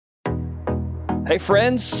Hey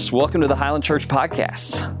friends, welcome to the Highland Church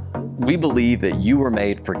Podcast. We believe that you were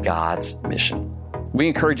made for God's mission. We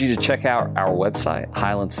encourage you to check out our website,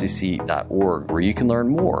 highlandcc.org, where you can learn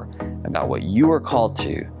more about what you are called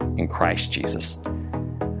to in Christ Jesus.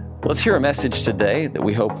 Let's hear a message today that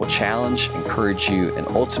we hope will challenge, encourage you, and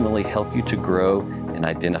ultimately help you to grow and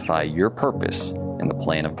identify your purpose in the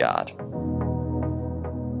plan of God.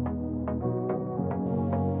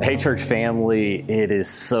 Hey, church family, it is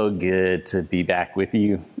so good to be back with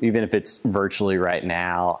you, even if it's virtually right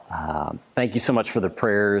now. Thank you so much for the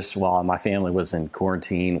prayers while my family was in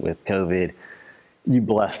quarantine with COVID. You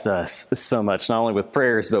blessed us so much, not only with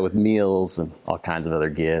prayers, but with meals and all kinds of other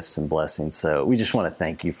gifts and blessings. So we just want to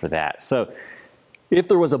thank you for that. So if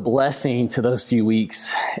there was a blessing to those few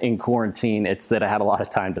weeks in quarantine, it's that I had a lot of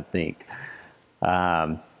time to think.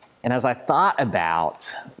 And as I thought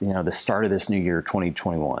about, the start of this new year,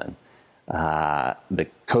 2021, the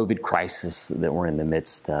COVID crisis that we're in the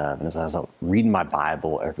midst of, and as I was reading my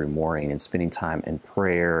Bible every morning and spending time in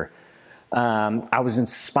prayer, I was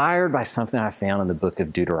inspired by something I found in the book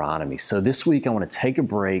of Deuteronomy. So this week, I want to take a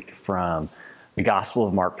break from the Gospel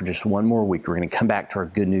of Mark for just one more week. We're going to come back to our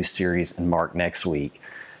Good News series in Mark next week.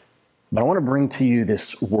 But I want to bring to you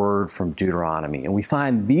this word from Deuteronomy. And we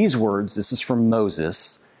find these words, this is from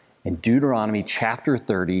Moses, in Deuteronomy chapter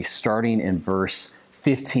 30, starting in verse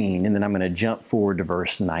 15, and then I'm going to jump forward to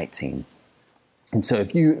verse 19. And so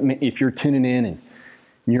if you're tuning in and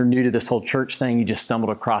you're new to this whole church thing, you just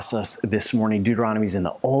stumbled across us this morning. Deuteronomy's in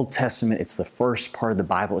the Old Testament. It's the first part of the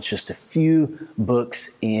Bible. It's just a few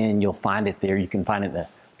books in. You'll find it there. You can find it in the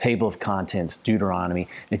table of contents, Deuteronomy.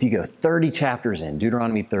 And if you go 30 chapters in,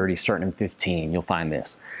 Deuteronomy 30, starting in 15, you'll find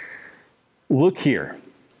this. Look here.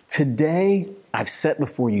 Today, I've set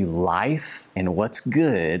before you life and what's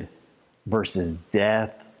good versus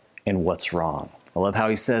death and what's wrong. I love how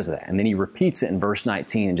he says that. And then he repeats it in verse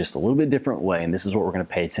 19 in just a little bit different way. And this is what we're going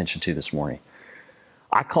to pay attention to this morning.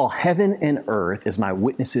 I call heaven and earth as my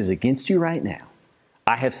witnesses against you right now.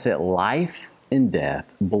 I have set life and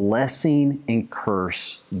death, blessing and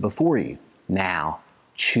curse before you. Now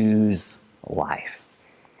choose life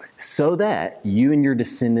so that you and your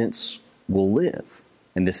descendants will live.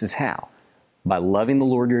 And this is how. By loving the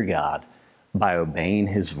Lord your God, by obeying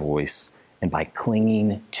his voice, and by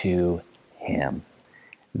clinging to him.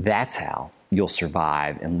 That's how you'll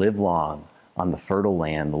survive and live long on the fertile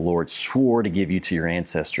land the Lord swore to give you to your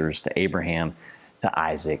ancestors, to Abraham, to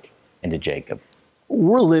Isaac, and to Jacob.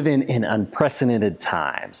 We're living in unprecedented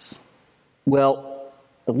times. Well,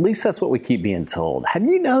 at least that's what we keep being told. Have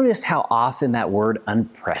you noticed how often that word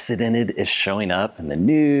unprecedented is showing up in the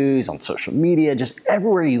news, on social media, just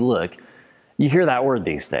everywhere you look? You hear that word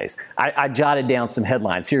these days. I jotted down some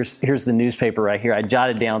headlines. Here's the newspaper right here. I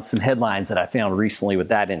jotted down some headlines that I found recently with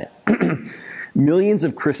that in it. Millions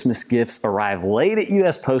of Christmas gifts arrive late at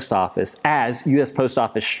U.S. Post Office as U.S. Post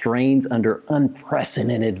Office strains under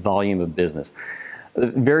unprecedented volume of business.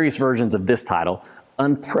 Various versions of this title,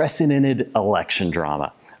 unprecedented election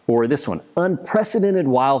drama. Or this one, unprecedented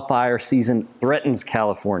wildfire season threatens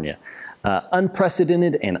California.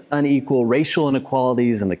 Unprecedented and unequal racial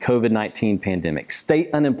inequalities in the COVID-19 pandemic. State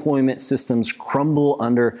unemployment systems crumble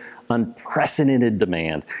under unprecedented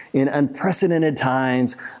demand. In unprecedented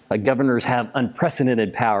times, governors have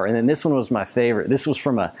unprecedented power. And then this one was my favorite. This was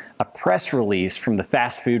from a press release from the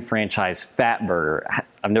fast food franchise Fatburger.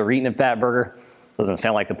 I've never eaten a Fatburger. Doesn't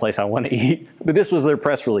sound like the place I want to eat. But this was their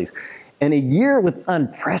press release. In a year with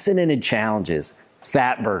unprecedented challenges,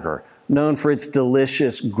 Fatburger, known for its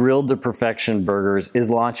delicious grilled to perfection burgers,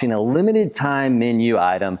 is launching a limited time menu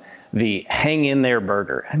item, the Hang in There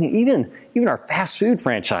Burger. I mean, even our fast food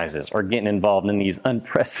franchises are getting involved in these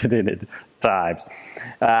unprecedented times.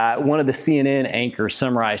 One of the CNN anchors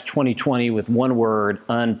summarized 2020 with one word,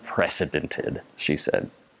 unprecedented, she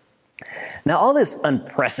said. Now, all this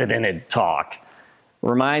unprecedented talk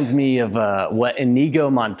reminds me of what Inigo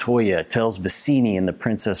Montoya tells Vizzini in The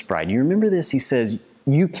Princess Bride. You remember this? He says,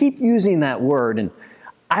 you keep using that word, and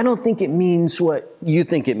I don't think it means what you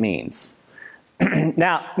think it means.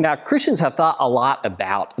 Now, Christians have thought a lot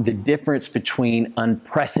about the difference between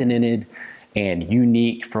unprecedented and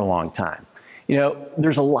unique for a long time.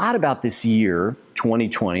 There's a lot about this year,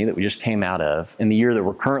 2020, that we just came out of, and the year that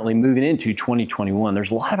we're currently moving into, 2021. There's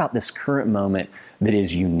a lot about this current moment that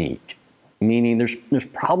is unique, meaning there's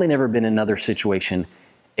probably never been another situation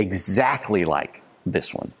exactly like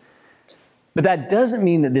this one. But that doesn't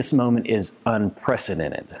mean that this moment is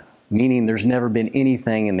unprecedented, meaning there's never been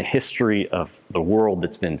anything in the history of the world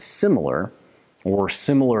that's been similar or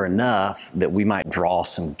similar enough that we might draw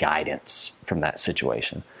some guidance from that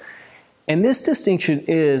situation. And this distinction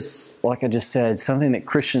is, like I just said, something that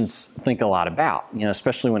Christians think a lot about,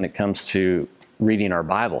 especially when it comes to reading our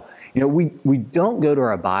Bible. We don't go to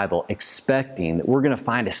our Bible expecting that we're going to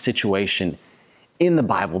find a situation in the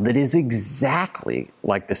Bible that is exactly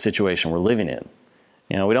like the situation we're living in.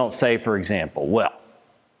 We don't say, for example,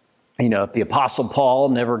 if the Apostle Paul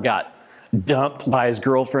never got dumped by his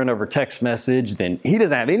girlfriend over text message, then he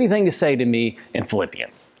doesn't have anything to say to me in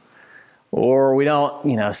Philippians. Or we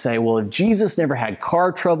don't, say, well, if Jesus never had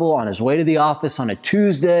car trouble on his way to the office on a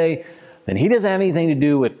Tuesday, then he doesn't have anything to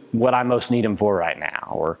do with what I most need him for right now.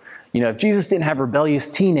 Or, if Jesus didn't have rebellious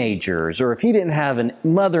teenagers, or if he didn't have a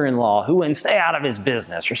mother-in-law who wouldn't stay out of his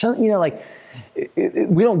business or something,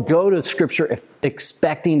 we don't go to Scripture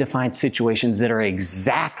expecting to find situations that are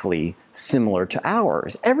exactly similar to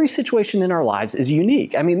ours. Every situation in our lives is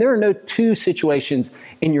unique. There are no two situations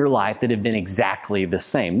in your life that have been exactly the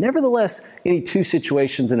same. Nevertheless, any two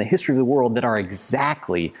situations in the history of the world that are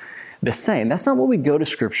exactly the same. That's not what we go to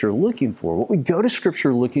Scripture looking for. What we go to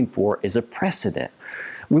Scripture looking for is a precedent.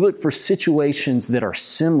 We look for situations that are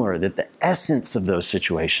similar, that the essence of those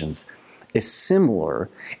situations is similar,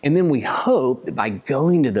 and then we hope that by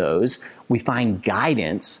going to those, we find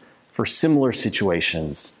guidance for similar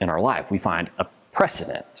situations in our life. We find a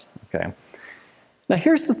precedent, okay? Now,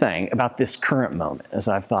 here's the thing about this current moment, as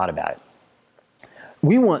I've thought about it.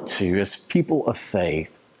 We want to, as people of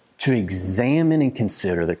faith, to examine and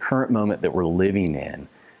consider the current moment that we're living in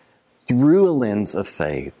through a lens of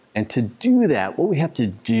faith. And to do that, what we have to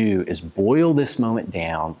do is boil this moment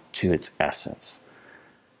down to its essence.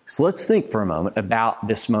 So let's think for a moment about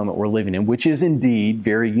this moment we're living in, which is indeed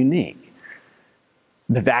very unique.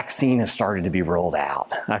 The vaccine has started to be rolled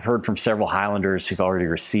out. I've heard from several Highlanders who've already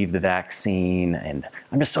received the vaccine, and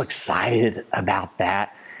I'm just so excited about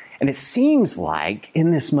that. And it seems like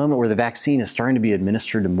in this moment where the vaccine is starting to be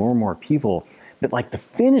administered to more and more people, that like the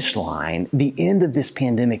finish line, the end of this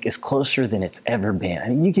pandemic is closer than it's ever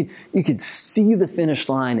been. You could see the finish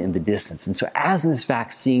line in the distance. And so as this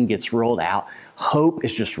vaccine gets rolled out, hope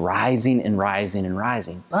is just rising and rising and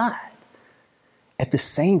rising. But at the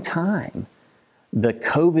same time, the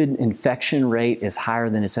COVID infection rate is higher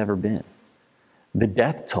than it's ever been. The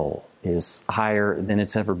death toll is higher than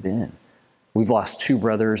it's ever been. We've lost 2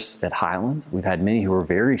 brothers at Highland. We've had many who are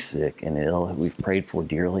very sick and ill who we've prayed for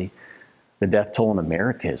dearly. The death toll in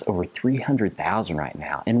America is over 300,000 right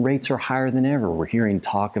now, and rates are higher than ever. We're hearing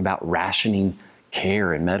talk about rationing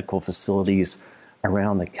care in medical facilities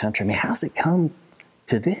around the country. How's it come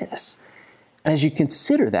to this? And as you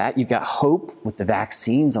consider that, you've got hope with the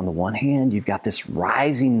vaccines on the one hand, you've got this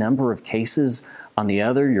rising number of cases on the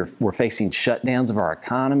other. We're facing shutdowns of our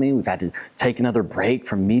economy. We've had to take another break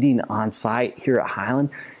from meeting on site here at Highland.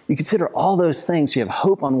 You consider all those things. You have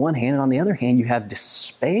hope on one hand, and on the other hand, you have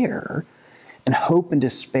despair. And hope and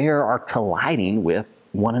despair are colliding with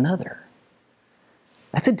one another.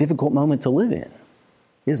 That's a difficult moment to live in,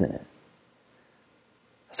 isn't it?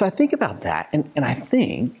 So I think about that, and I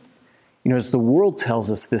think, as the world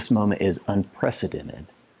tells us this moment is unprecedented,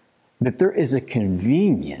 that there is a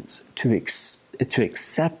convenience to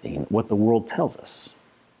accepting what the world tells us.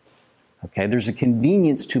 Okay, there's a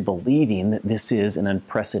convenience to believing that this is an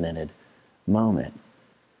unprecedented moment.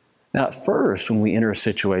 Now, at first, when we enter a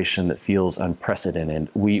situation that feels unprecedented,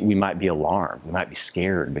 we might be alarmed. We might be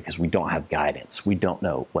scared because we don't have guidance. We don't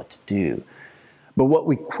know what to do. But what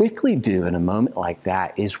we quickly do in a moment like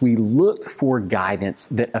that is we look for guidance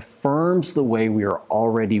that affirms the way we are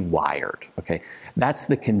already wired. Okay, that's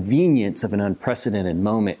the convenience of an unprecedented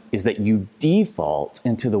moment, is that you default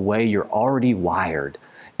into the way you're already wired.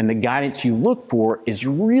 And the guidance you look for is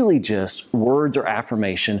really just words or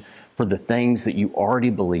affirmation for the things that you already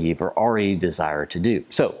believe or already desire to do.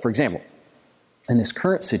 So, for example, in this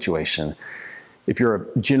current situation, if you're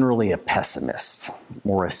generally a pessimist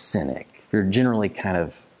or a cynic, if you're generally kind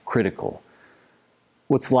of critical,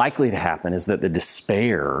 what's likely to happen is that the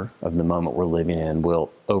despair of the moment we're living in will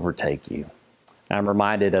overtake you. I'm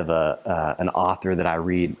reminded of an author that I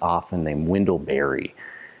read often named Wendell Berry.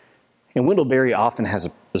 And Wendell Berry often has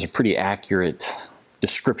a pretty accurate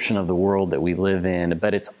description of the world that we live in,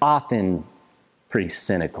 but it's often pretty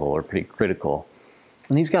cynical or pretty critical.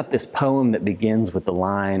 And he's got this poem that begins with the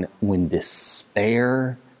line, "When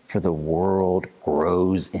despair for the world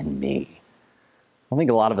grows in me." I think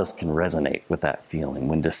a lot of us can resonate with that feeling,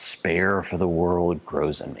 when despair for the world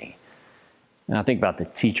grows in me. And I think about the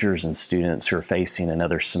teachers and students who are facing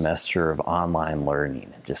another semester of online learning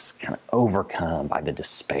and just kind of overcome by the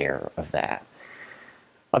despair of that.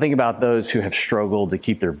 I think about those who have struggled to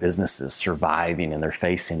keep their businesses surviving and they're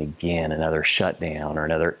facing again another shutdown or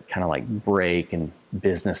another kind of like break in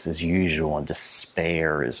business as usual and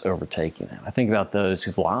despair is overtaking them. I think about those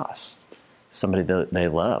who've lost somebody that they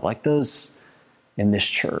love, like those in this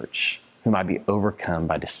church who might be overcome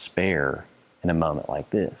by despair in a moment like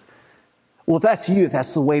this. Well, if that's you, if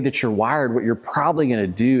that's the way that you're wired, what you're probably going to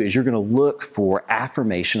do is you're going to look for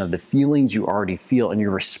affirmation of the feelings you already feel, and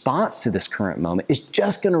your response to this current moment is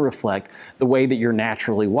just going to reflect the way that you're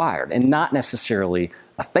naturally wired and not necessarily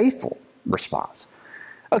a faithful response.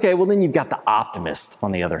 Okay, well then you've got the optimist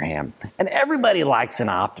on the other hand. And everybody likes an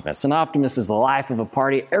optimist. An optimist is the life of a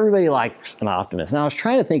party. Everybody likes an optimist. Now I was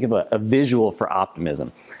trying to think of a visual for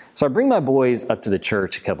optimism. So I bring my boys up to the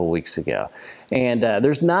church a couple of weeks ago. And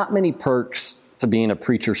there's not many perks to being a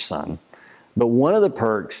preacher's son. But one of the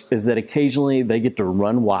perks is that occasionally they get to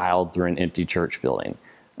run wild through an empty church building.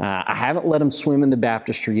 I haven't let them swim in the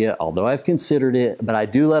baptistry yet, although I've considered it. But I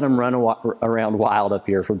do let them run around wild up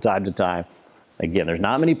here from time to time. Again, there's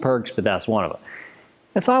not many perks, but that's one of them.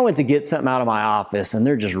 And so I went to get something out of my office, and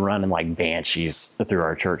they're just running like banshees through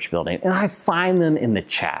our church building. And I find them in the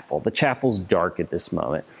chapel. The chapel's dark at this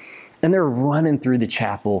moment. And they're running through the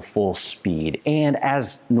chapel full speed. And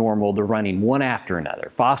as normal, they're running one after another.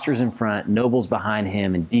 Foster's in front, Noble's behind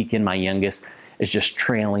him, and Deacon, my youngest, is just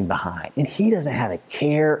trailing behind. And he doesn't have a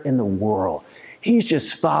care in the world. He's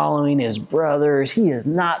just following his brothers. He is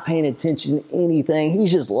not paying attention to anything.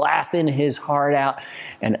 He's just laughing his heart out.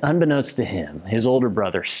 And unbeknownst to him, his older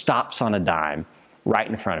brother stops on a dime right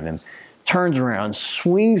in front of him, turns around,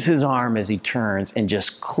 swings his arm as he turns, and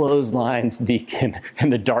just clotheslines Deacon in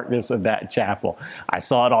the darkness of that chapel. I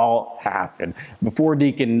saw it all happen. Before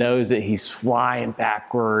Deacon knows it, he's flying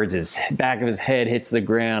backwards. His back of his head hits the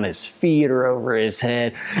ground. His feet are over his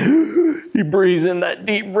head. He breathes in that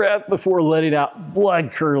deep breath before letting out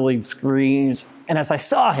blood-curdling screams. And as I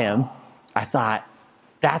saw him, I thought,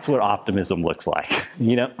 that's what optimism looks like.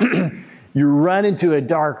 You know, you run into a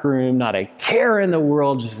dark room, not a care in the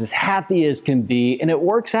world, just as happy as can be. And it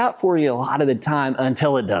works out for you a lot of the time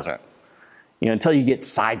until it doesn't. You know, until you get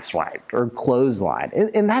sideswiped or clotheslined.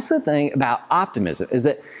 And that's the thing about optimism, is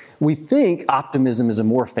that we think optimism is a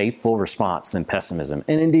more faithful response than pessimism.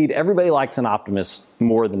 And indeed, everybody likes an optimist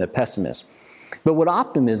more than a pessimist. But what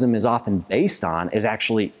optimism is often based on is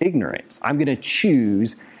actually ignorance. I'm going to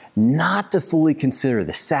choose not to fully consider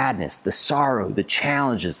the sadness, the sorrow, the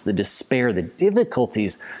challenges, the despair, the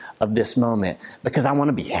difficulties of this moment because I want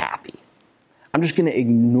to be happy. I'm just going to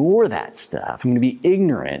ignore that stuff. I'm going to be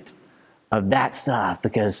ignorant of that stuff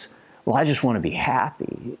because, well, I just want to be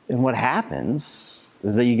happy. And what happens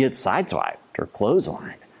is that you get sideswiped or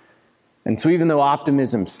clotheslined. And so even though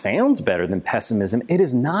optimism sounds better than pessimism, it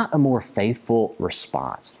is not a more faithful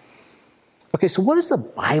response. Okay, so what does the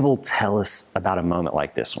Bible tell us about a moment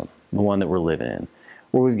like this one, the one that we're living in,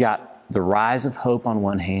 where we've got the rise of hope on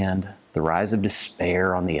one hand, the rise of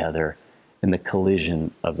despair on the other, and the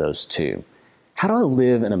collision of those two? How do I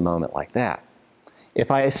live in a moment like that? If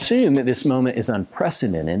I assume that this moment is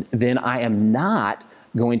unprecedented, then I am not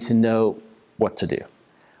going to know what to do.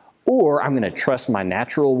 Or I'm going to trust my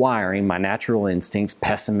natural wiring, my natural instincts,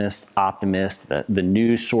 pessimist, optimist, the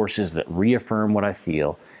news sources that reaffirm what I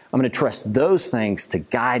feel. I'm going to trust those things to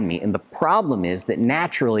guide me. And the problem is that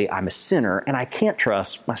naturally I'm a sinner and I can't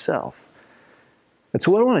trust myself. And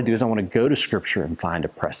so what I want to do is I want to go to Scripture and find a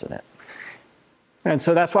precedent. And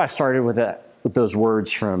so that's why I started with those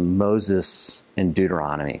words from Moses in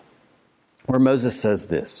Deuteronomy, where Moses says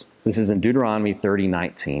this. This is in Deuteronomy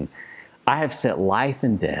 30:19. I have set life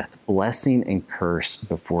and death, blessing and curse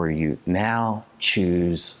before you. Now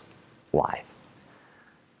choose life.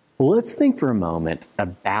 Well, let's think for a moment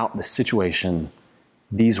about the situation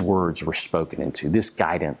these words were spoken into. This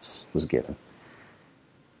guidance was given.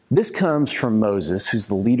 This comes from Moses, who's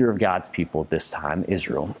the leader of God's people at this time,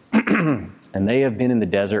 Israel. And they have been in the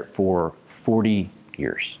desert for 40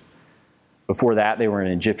 years. Before that, they were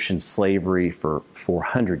in Egyptian slavery for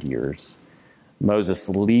 400 years. Moses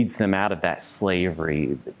leads them out of that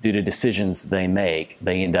slavery. Due to decisions they make,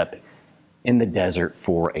 they end up in the desert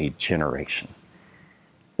for a generation.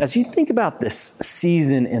 As you think about this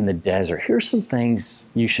season in the desert, here's some things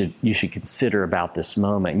you should consider about this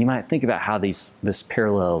moment. And you might think about how this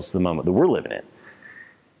parallels the moment that we're living in.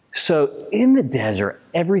 So in the desert,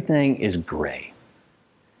 everything is gray.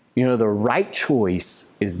 You know, the right choice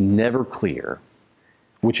is never clear,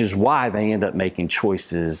 which is why they end up making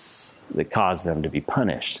choices that cause them to be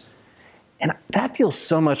punished. And that feels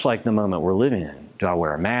so much like the moment we're living in. Do I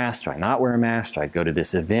wear a mask? Do I not wear a mask? Do I go to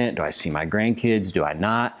this event? Do I see my grandkids? Do I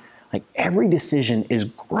not? Like, every decision is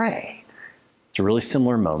gray. It's a really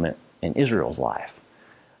similar moment in Israel's life.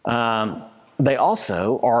 They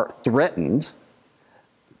also are threatened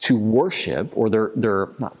to worship, or they're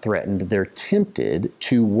not threatened, they're tempted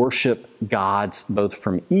to worship gods both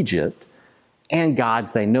from Egypt and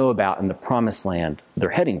gods they know about in the promised land they're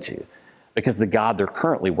heading to. Because the God they're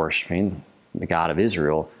currently worshiping, the God of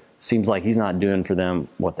Israel, seems like he's not doing for them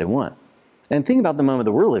what they want. And think about the moment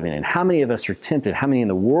that we're living in. How many of us are tempted, how many in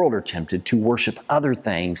the world are tempted to worship other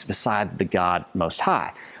things beside the God Most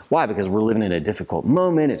High? Why? Because we're living in a difficult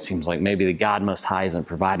moment. It seems like maybe the God Most High isn't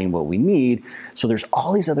providing what we need. So there's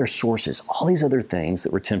all these other sources, all these other things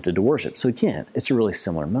that we're tempted to worship. So again, it's a really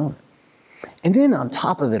similar moment. And then on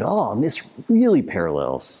top of it all, and this really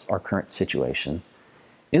parallels our current situation,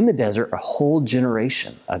 in the desert, a whole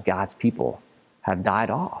generation of God's people have died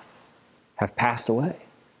off, have passed away.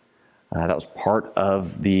 That was part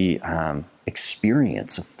of the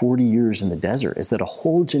experience of 40 years in the desert, is that a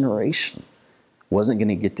whole generation wasn't going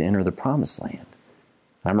to get to enter the promised land.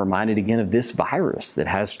 I'm reminded again of this virus that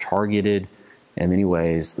has targeted, in many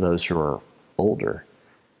ways, those who are older.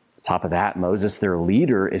 On top of that, Moses, their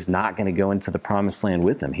leader, is not going to go into the promised land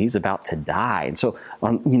with them. He's about to die. And so,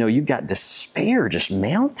 you've got despair just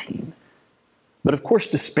mounting. But of course,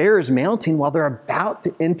 despair is mounting while they're about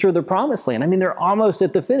to enter the promised land. I mean, they're almost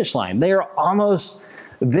at the finish line. They are almost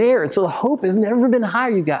there. And so the hope has never been higher.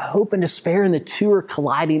 You've got hope and despair, and the two are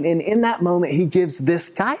colliding. And in that moment, he gives this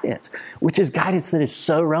guidance, which is guidance that is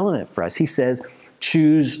so relevant for us. He says,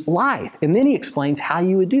 choose life. And then he explains how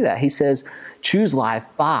you would do that. He says, choose life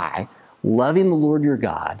by loving the Lord your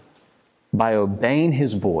God, by obeying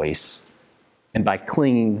his voice, and by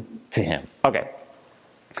clinging to him. Okay.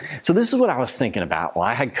 So this is what I was thinking about while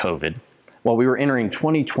I had COVID, while we were entering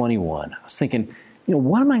 2021. I was thinking,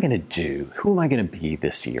 what am I going to do? Who am I going to be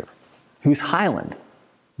this year? Who's Highland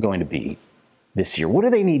going to be this year? What do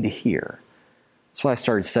they need to hear? That's why I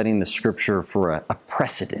started studying the scripture for a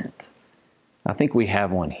precedent. I think we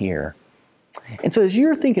have one here. And so as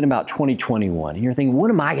you're thinking about 2021, and you're thinking, what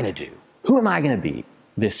am I going to do? Who am I going to be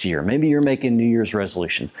this year? Maybe you're making New Year's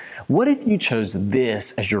resolutions. What if you chose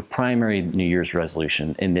this as your primary New Year's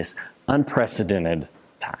resolution in this unprecedented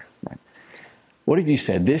time? Right? What if you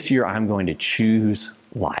said, this year I'm going to choose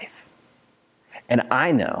life? And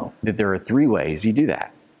I know that there are 3 ways you do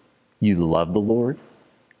that. You love the Lord,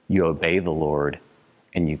 you obey the Lord,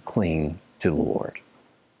 and you cling to the Lord.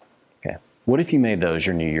 Okay. What if you made those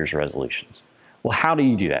your New Year's resolutions? Well, how do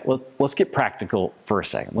you do that? Let's get practical for a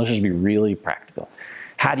second. Let's just be really practical.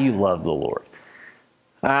 How do you love the Lord?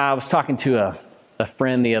 I was talking to a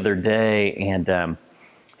friend the other day, and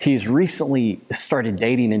he's recently started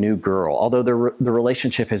dating a new girl, although the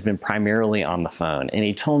relationship has been primarily on the phone. And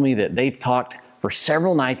he told me that they've talked for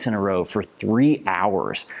several nights in a row for 3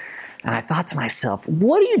 hours. And I thought to myself,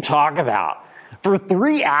 what do you talk about for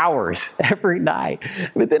 3 hours every night?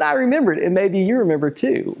 But then I remembered, and maybe you remember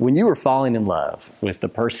too, when you were falling in love with the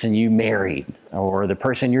person you married or the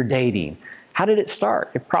person you're dating. How did it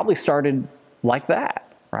start? It probably started like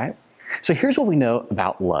that, right? So here's what we know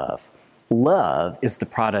about love. Love is the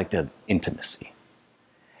product of intimacy.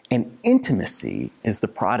 And intimacy is the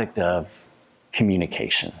product of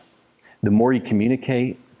communication. The more you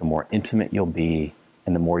communicate, the more intimate you'll be,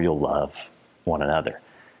 and the more you'll love one another.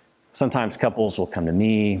 Sometimes couples will come to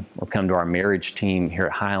me or come to our marriage team here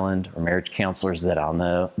at Highland, or marriage counselors that I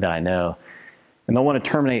know, and they'll want to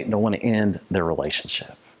terminate, they'll want to end their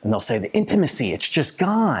relationship. And they'll say, the intimacy, it's just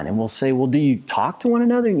gone. And we'll say, well, do you talk to one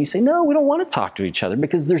another? And you say, no, we don't want to talk to each other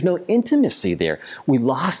because there's no intimacy there. We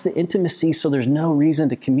lost the intimacy, so there's no reason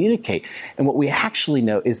to communicate. And what we actually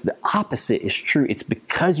know is the opposite is true. It's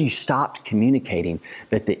because you stopped communicating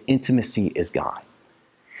that the intimacy is gone.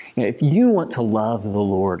 If you want to love the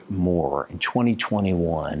Lord more in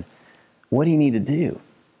 2021, what do you need to do?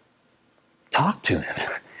 Talk to him.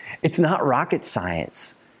 It's not rocket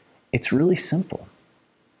science. It's really simple.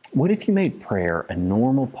 What if you made prayer a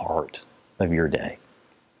normal part of your day?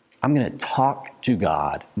 I'm going to talk to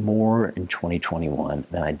God more in 2021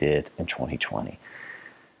 than I did in 2020.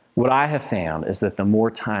 What I have found is that the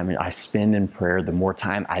more time I spend in prayer, the more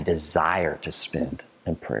time I desire to spend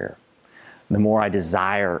in prayer. The more I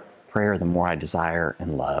desire prayer, the more I desire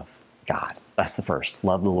and love God. That's the first.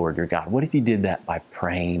 Love the Lord your God. What if you did that by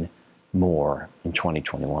praying more in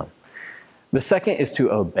 2021? The second is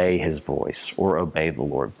to obey his voice, or obey the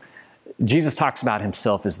Lord. Jesus talks about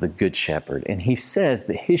himself as the good shepherd, and he says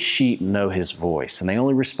that his sheep know his voice, and they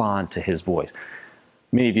only respond to his voice.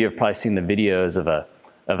 Many of you have probably seen the videos of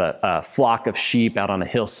a flock of sheep out on a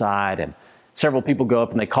hillside, and several people go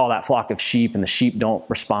up and they call that flock of sheep, and the sheep don't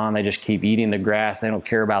respond. They just keep eating the grass. They don't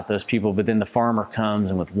care about those people. But then the farmer comes,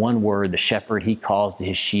 and with one word, the shepherd, he calls to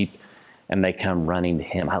his sheep, and they come running to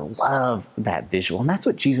him. I love that visual. And that's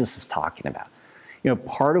what Jesus is talking about.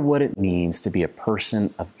 Part of what it means to be a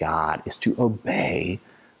person of God is to obey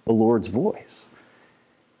the Lord's voice.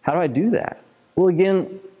 How do I do that? Well,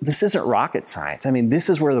 again, this isn't rocket science. This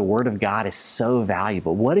is where the Word of God is so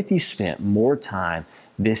valuable. What if you spent more time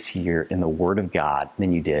this year in the Word of God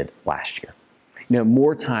than you did last year?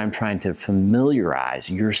 More time trying to familiarize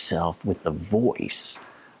yourself with the voice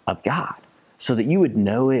of God so that you would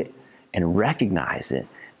know it and recognize it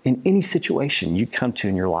in any situation you come to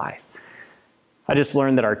in your life. I just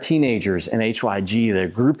learned that our teenagers in HYG, a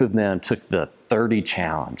group of them took the 30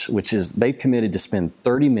 challenge, which is they committed to spend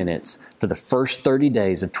 30 minutes for the first 30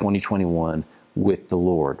 days of 2021 with the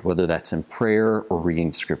Lord, whether that's in prayer or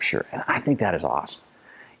reading scripture. And I think that is awesome.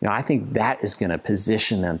 I think that is going to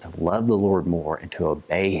position them to love the Lord more and to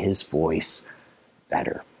obey His voice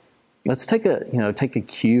better. Let's take a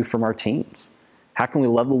cue from our teens. How can we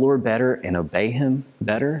love the Lord better and obey Him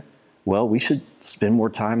better? Well, we should spend more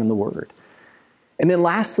time in the Word. And then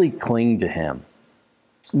lastly, cling to Him.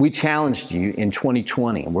 We challenged you in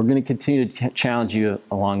 2020, and we're going to continue to challenge you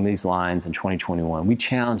along these lines in 2021. We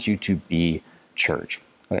challenge you to be church.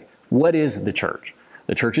 Okay. What is the church?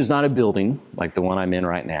 The church is not a building like the one I'm in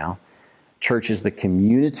right now. Church is the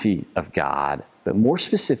community of God, but more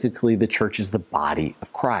specifically, the church is the body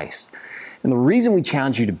of Christ. And the reason we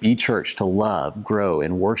challenge you to be church, to love, grow,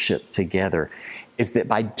 and worship together is that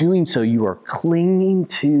by doing so, you are clinging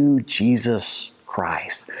to Jesus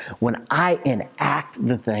Christ. When I enact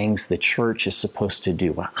the things the church is supposed to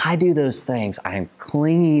do, when I do those things, I am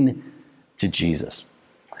clinging to Jesus.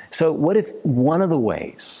 So what if one of the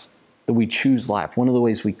ways that we choose life, one of the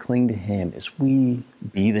ways we cling to Him is we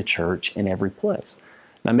be the church in every place?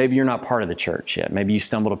 Now, maybe you're not part of the church yet. Maybe you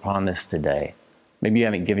stumbled upon this today. Maybe you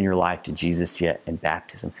haven't given your life to Jesus yet in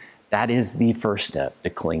baptism. That is the first step to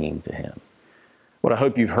clinging to Him. What I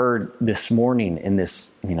hope you've heard this morning in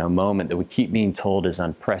this moment that we keep being told is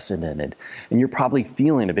unprecedented, and you're probably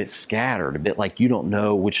feeling a bit scattered, a bit like you don't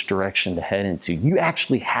know which direction to head into. You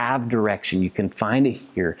actually have direction. You can find it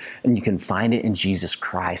here, and you can find it in Jesus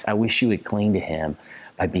Christ. I wish you would cling to Him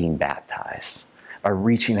by being baptized, by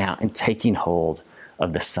reaching out and taking hold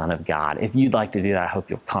of the Son of God. If you'd like to do that, I hope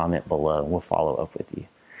you'll comment below, and we'll follow up with you.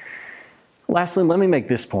 Lastly, let me make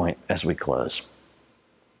this point as we close.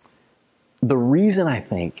 The reason I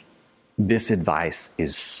think this advice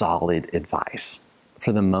is solid advice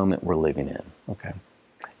for the moment we're living in,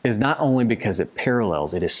 is not only because it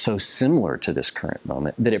is so similar to this current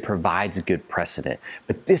moment that it provides a good precedent,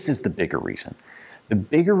 but this is the bigger reason. The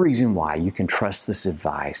bigger reason why you can trust this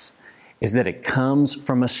advice is that it comes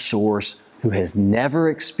from a source who has never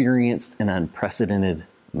experienced an unprecedented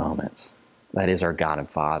moment. That is our God and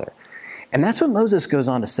Father. And that's what Moses goes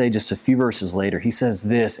on to say just a few verses later. He says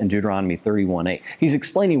this in Deuteronomy 31:8. He's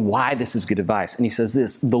explaining why this is good advice. And he says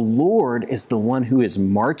this: the Lord is the one who is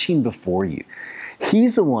marching before you.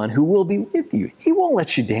 He's the one who will be with you. He won't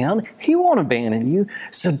let you down. He won't abandon you.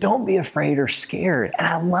 So don't be afraid or scared. And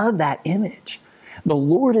I love that image. The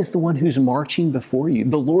Lord is the one who's marching before you.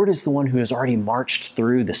 The Lord is the one who has already marched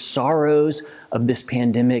through the sorrows of this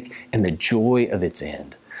pandemic and the joy of its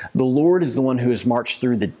end. The Lord is the one who has marched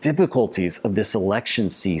through the difficulties of this election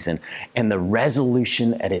season and the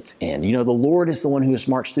resolution at its end. The Lord is the one who has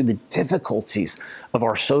marched through the difficulties of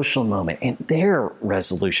our social moment and their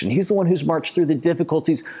resolution. He's the one who's marched through the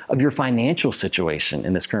difficulties of your financial situation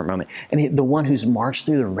in this current moment, and the one who's marched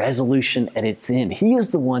through the resolution at its end. He is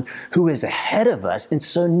the one who is ahead of us, and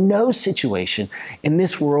so no situation in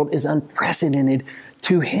this world is unprecedented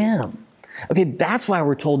to Him. Okay, that's why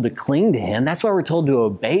we're told to cling to Him. That's why we're told to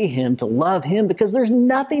obey Him, to love Him, because there's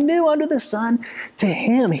nothing new under the sun to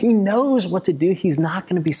Him. He knows what to do. He's not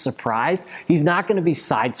going to be surprised. He's not going to be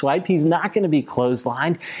sideswiped. He's not going to be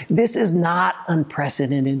clotheslined. This is not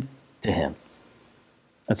unprecedented to Him.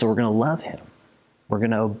 And so we're going to love Him. We're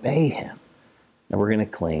going to obey Him. And we're going to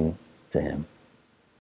cling to Him.